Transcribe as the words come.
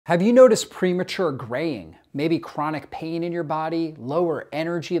Have you noticed premature graying? Maybe chronic pain in your body, lower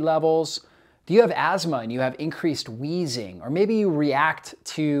energy levels? Do you have asthma and you have increased wheezing? Or maybe you react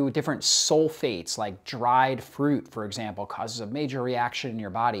to different sulfates like dried fruit, for example, causes a major reaction in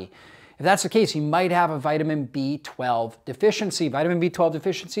your body. If that's the case, you might have a vitamin B12 deficiency. Vitamin B12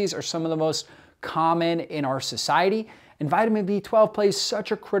 deficiencies are some of the most common in our society, and vitamin B12 plays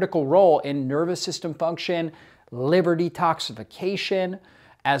such a critical role in nervous system function, liver detoxification,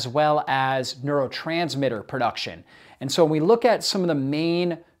 as well as neurotransmitter production. And so when we look at some of the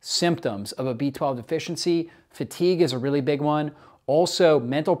main symptoms of a B12 deficiency, fatigue is a really big one. Also,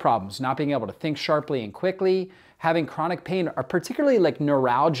 mental problems, not being able to think sharply and quickly, having chronic pain, or particularly like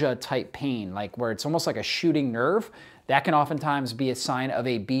neuralgia type pain, like where it's almost like a shooting nerve, that can oftentimes be a sign of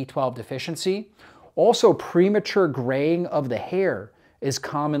a B12 deficiency. Also, premature graying of the hair is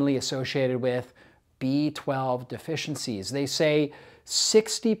commonly associated with B12 deficiencies. They say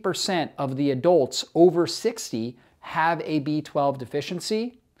 60% of the adults over 60 have a B12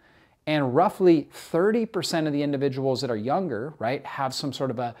 deficiency, and roughly 30% of the individuals that are younger, right, have some sort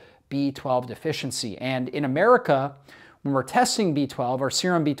of a B12 deficiency. And in America, when we're testing B12 or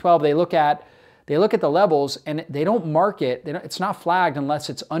serum B12, they look at the levels and they don't mark it, it's not flagged unless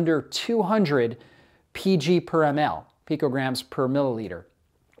it's under 200 pg per ml, picograms per milliliter.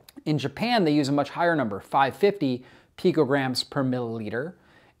 In Japan, they use a much higher number, 550 picograms per milliliter.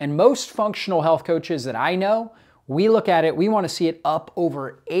 And most functional health coaches that I know, we look at it, we want to see it up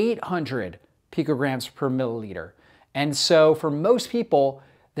over 800 picograms per milliliter. And so for most people,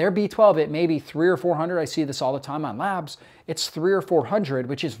 their B12, it may be 300 or 400. I see this all the time on labs. It's 300 or 400,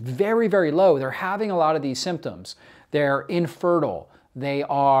 which is very, very low. They're having a lot of these symptoms. They're infertile. They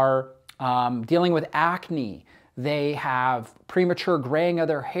are dealing with acne. They have premature graying of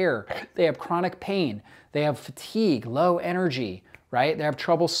their hair. They have chronic pain. They have fatigue, low energy, right? They have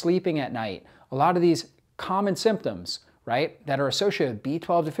trouble sleeping at night. A lot of these common symptoms, right, that are associated with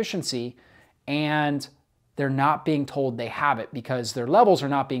B12 deficiency, and they're not being told they have it because their levels are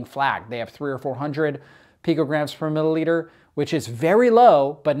not being flagged. They have 300 or 400 picograms per milliliter, which is very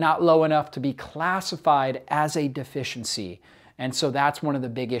low, but not low enough to be classified as a deficiency. And so that's one of the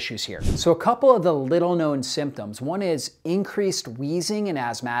big issues here. So a couple of the little known symptoms. One is increased wheezing in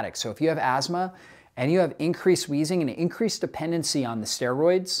asthmatics. So if you have asthma and you have increased wheezing and increased dependency on the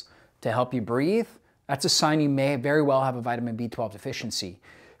steroids to help you breathe, that's a sign you may very well have a vitamin B12 deficiency.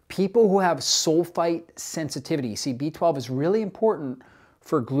 People who have sulfite sensitivity, see, B12 is really important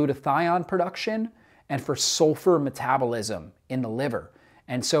for glutathione production and for sulfur metabolism in the liver.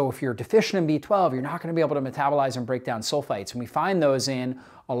 And so if you're deficient in B12, you're not going to be able to metabolize and break down sulfites. And we find those in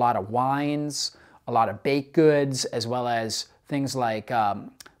a lot of wines, a lot of baked goods, as well as things like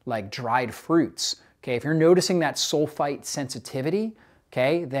dried fruits. Okay, if you're noticing that sulfite sensitivity,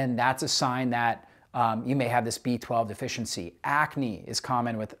 okay, then that's a sign that you may have this B12 deficiency. Acne is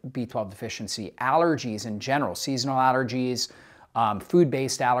common with B12 deficiency. Allergies in general, seasonal allergies,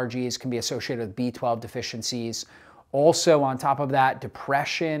 food-based allergies can be associated with B12 deficiencies. Also, on top of that,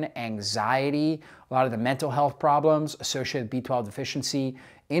 depression, anxiety, a lot of the mental health problems associated with B12 deficiency.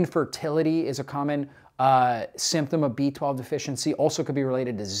 Infertility is a common symptom of B12 deficiency. Also could be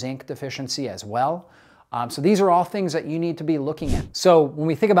related to zinc deficiency as well. So these are all things that you need to be looking at. So when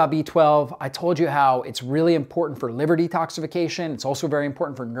we think about B12, I told you how it's really important for liver detoxification. It's also very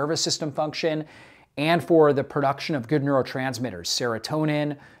important for nervous system function and for the production of good neurotransmitters,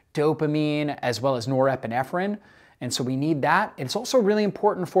 serotonin, dopamine, as well as norepinephrine. And so we need that. It's also really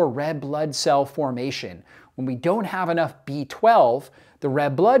important for red blood cell formation. When we don't have enough B12, the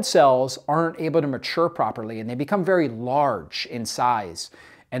red blood cells aren't able to mature properly and they become very large in size.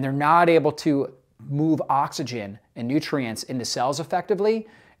 And they're not able to move oxygen and nutrients into cells effectively,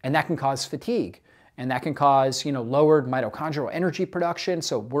 and that can cause fatigue. And that can cause, lowered mitochondrial energy production,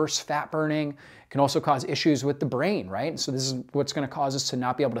 so worse fat burning. It can also cause issues with the brain, right? So this is what's going to cause us to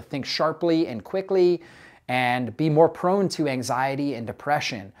not be able to think sharply and quickly, and be more prone to anxiety and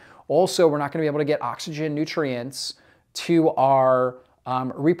depression. Also, we're not going to be able to get oxygen nutrients to our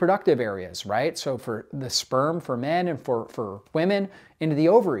reproductive areas, right? So for the sperm for men and for women into the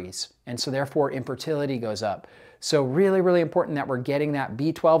ovaries. And so therefore infertility goes up. So really, really important that we're getting that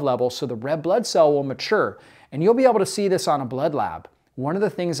B12 level so the red blood cell will mature. And you'll be able to see this on a blood lab. One of the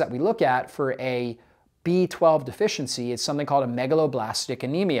things that we look at for a B12 deficiency is something called a megaloblastic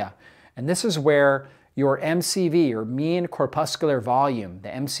anemia. And this is where your MCV, or mean corpuscular volume, the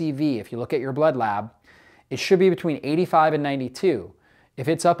MCV, if you look at your blood lab, it should be between 85 and 92. If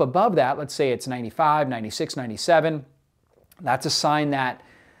it's up above that, let's say it's 95, 96, 97, that's a sign that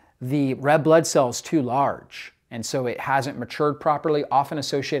the red blood cell is too large. And so it hasn't matured properly, often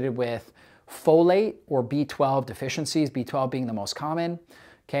associated with folate or B12 deficiencies, B12 being the most common.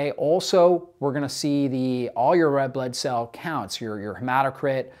 Okay, also we're gonna see all your red blood cell counts, your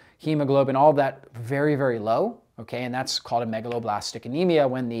hematocrit, hemoglobin, all of that very, very low. Okay, and that's called a megaloblastic anemia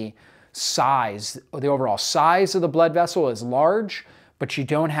when the overall size of the blood vessel is large, but you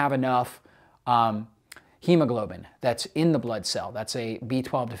don't have enough hemoglobin that's in the blood cell. That's a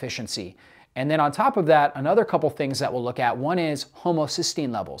B12 deficiency. And then on top of that, another couple things that we'll look at. One is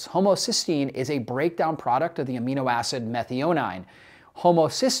homocysteine levels. Homocysteine is a breakdown product of the amino acid methionine.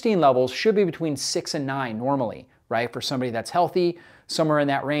 Homocysteine levels should be between 6 and 9 normally, right? For somebody that's healthy, somewhere in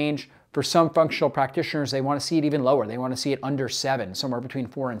that range. For some functional practitioners, they want to see it even lower. They want to see it under 7, somewhere between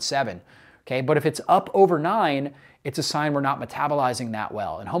 4 and 7. Okay, but if it's up over 9, it's a sign we're not metabolizing that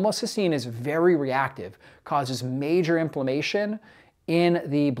well. And homocysteine is very reactive, causes major inflammation in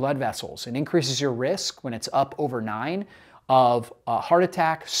the blood vessels and increases your risk when it's up over 9 of heart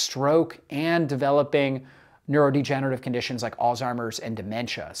attack, stroke, and developing neurodegenerative conditions like Alzheimer's and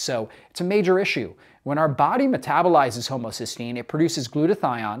dementia. So it's a major issue. When our body metabolizes homocysteine, it produces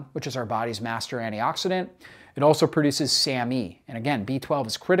glutathione, which is our body's master antioxidant. It also produces SAMe. And again, B12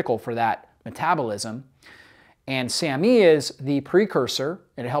 is critical for that metabolism. And SAMe is the precursor,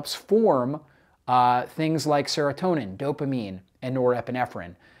 and it helps form things like serotonin, dopamine, and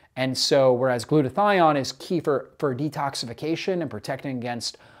norepinephrine. And so, whereas glutathione is key for detoxification and protecting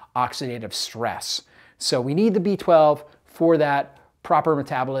against oxidative stress. So we need the B12 for that proper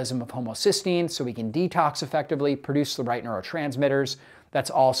metabolism of homocysteine so we can detox effectively, produce the right neurotransmitters.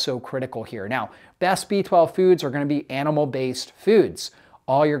 That's also critical here. Now, best B12 foods are going to be animal-based foods.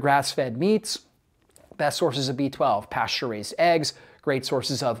 All your grass-fed meats, best sources of B12, pasture-raised eggs, great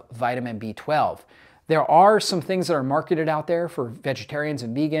sources of vitamin B12. There are some things that are marketed out there for vegetarians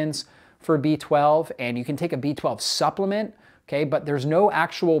and vegans for B12, and you can take a B12 supplement, okay, but there's no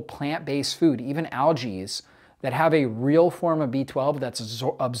actual plant-based food, even algae, that have a real form of B12 that's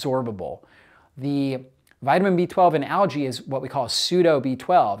absorbable. The vitamin B12 in algae is what we call pseudo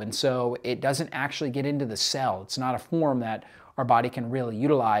B12, and so it doesn't actually get into the cell. It's not a form that our body can really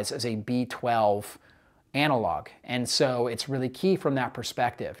utilize as a B12 analog, and so it's really key from that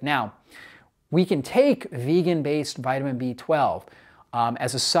perspective. Now, we can take vegan-based vitamin B12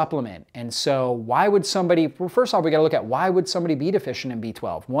 as a supplement, and so why would somebody, well, first off, we gotta look at why would somebody be deficient in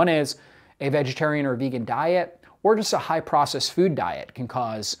B12? One is a vegetarian or vegan diet, or just a high-processed food diet can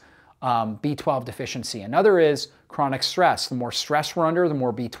cause B12 deficiency. Another is chronic stress. The more stress we're under, the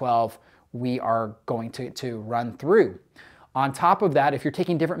more B12 we are going to run through. On top of that, if you're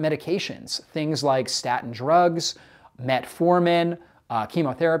taking different medications, things like statin drugs, metformin,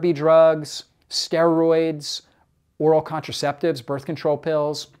 chemotherapy drugs, steroids, oral contraceptives, birth control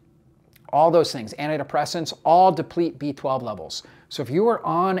pills, all those things, antidepressants, all deplete B12 levels. So if you are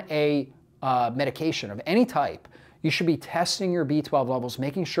on a medication of any type, you should be testing your B12 levels,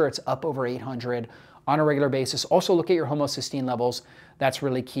 making sure it's up over 800 on a regular basis. Also look at your homocysteine levels. That's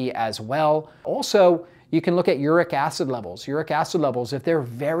really key as well. Also, you can look at uric acid levels. Uric acid levels, if they're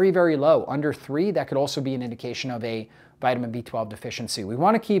very, very low, under 3, that could also be an indication of a vitamin B12 deficiency. We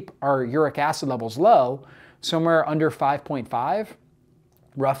want to keep our uric acid levels low, somewhere under 5.5,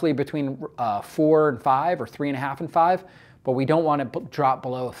 roughly between 4 and 5 or 3.5 and 5, but we don't want to drop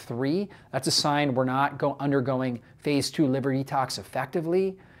below 3. That's a sign we're not undergoing phase 2 liver detox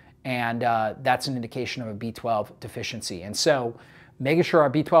effectively, and that's an indication of a B12 deficiency. And so making sure our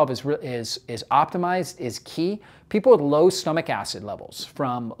B12 is optimized is key. People with low stomach acid levels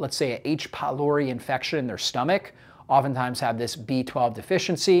from, let's say, a H. pylori infection in their stomach oftentimes have this B12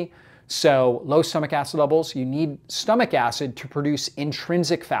 deficiency. So low stomach acid levels, you need stomach acid to produce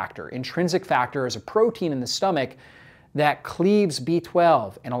intrinsic factor. Intrinsic factor is a protein in the stomach that cleaves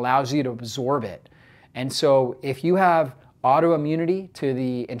B12 and allows you to absorb it. And so if you have autoimmunity to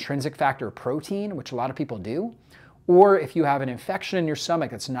the intrinsic factor protein, which a lot of people do, or if you have an infection in your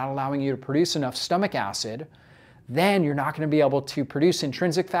stomach that's not allowing you to produce enough stomach acid, then you're not going to be able to produce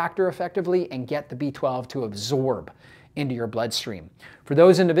intrinsic factor effectively and get the B12 to absorb into your bloodstream. For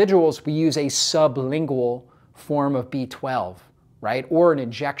those individuals, we use a sublingual form of B12, right? Or an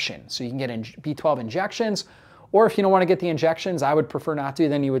injection. So you can get B12 injections, or if you don't want to get the injections, I would prefer not to,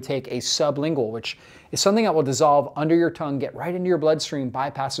 then you would take a sublingual, which is something that will dissolve under your tongue, get right into your bloodstream,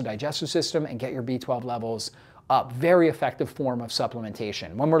 bypass the digestive system, and get your B12 levels up. Very effective form of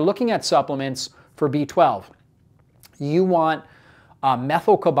supplementation. When we're looking at supplements for B12, you want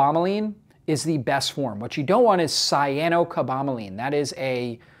methylcobalamin is the best form. What you don't want is cyanocobalamin. That is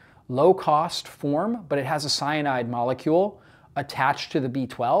a low-cost form, but it has a cyanide molecule attached to the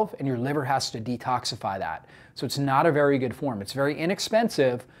B12 and your liver has to detoxify that. So it's not a very good form. It's very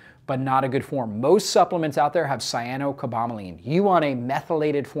inexpensive, but not a good form. Most supplements out there have cyanocobalamin. You want a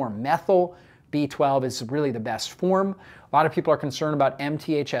methylated form. Methyl B12 is really the best form. A lot of people are concerned about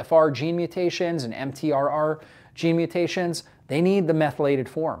MTHFR gene mutations and MTRR gene mutations. They need the methylated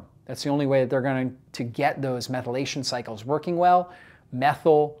form. That's the only way that they're going to get those methylation cycles working well.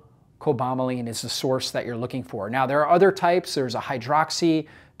 Methylcobalamin is the source that you're looking for. Now, there are other types. There's a hydroxy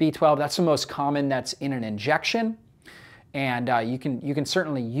B12. That's the most common that's in an injection. And you can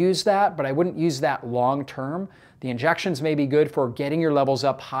certainly use that, but I wouldn't use that long term. The injections may be good for getting your levels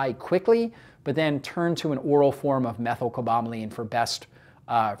up high quickly, but then turn to an oral form of methylcobalamin for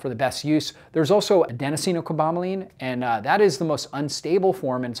the best use. There's also adenosine, and that is the most unstable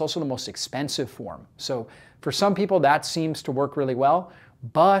form, and it's also the most expensive form. So for some people, that seems to work really well,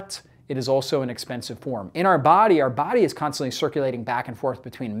 but it is also an expensive form. In our body is constantly circulating back and forth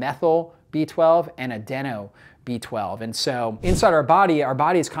between methyl B12 and adeno B12. And so inside our body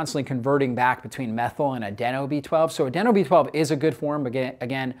is constantly converting back between methyl and adeno B12. So adeno B12 is a good form, but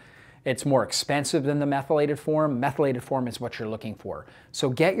again, it's more expensive than the methylated form. Methylated form is what you're looking for. So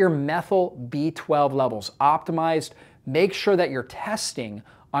get your methyl B12 levels optimized. Make sure that you're testing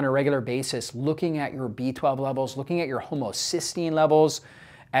on a regular basis, looking at your B12 levels, looking at your homocysteine levels,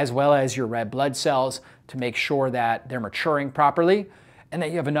 as well as your red blood cells to make sure that they're maturing properly and that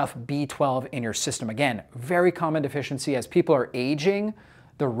you have enough B12 in your system. Again, very common deficiency. As people are aging,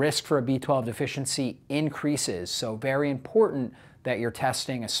 the risk for a B12 deficiency increases. So very important that you're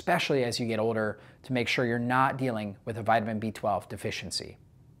testing, especially as you get older, to make sure you're not dealing with a vitamin B12 deficiency.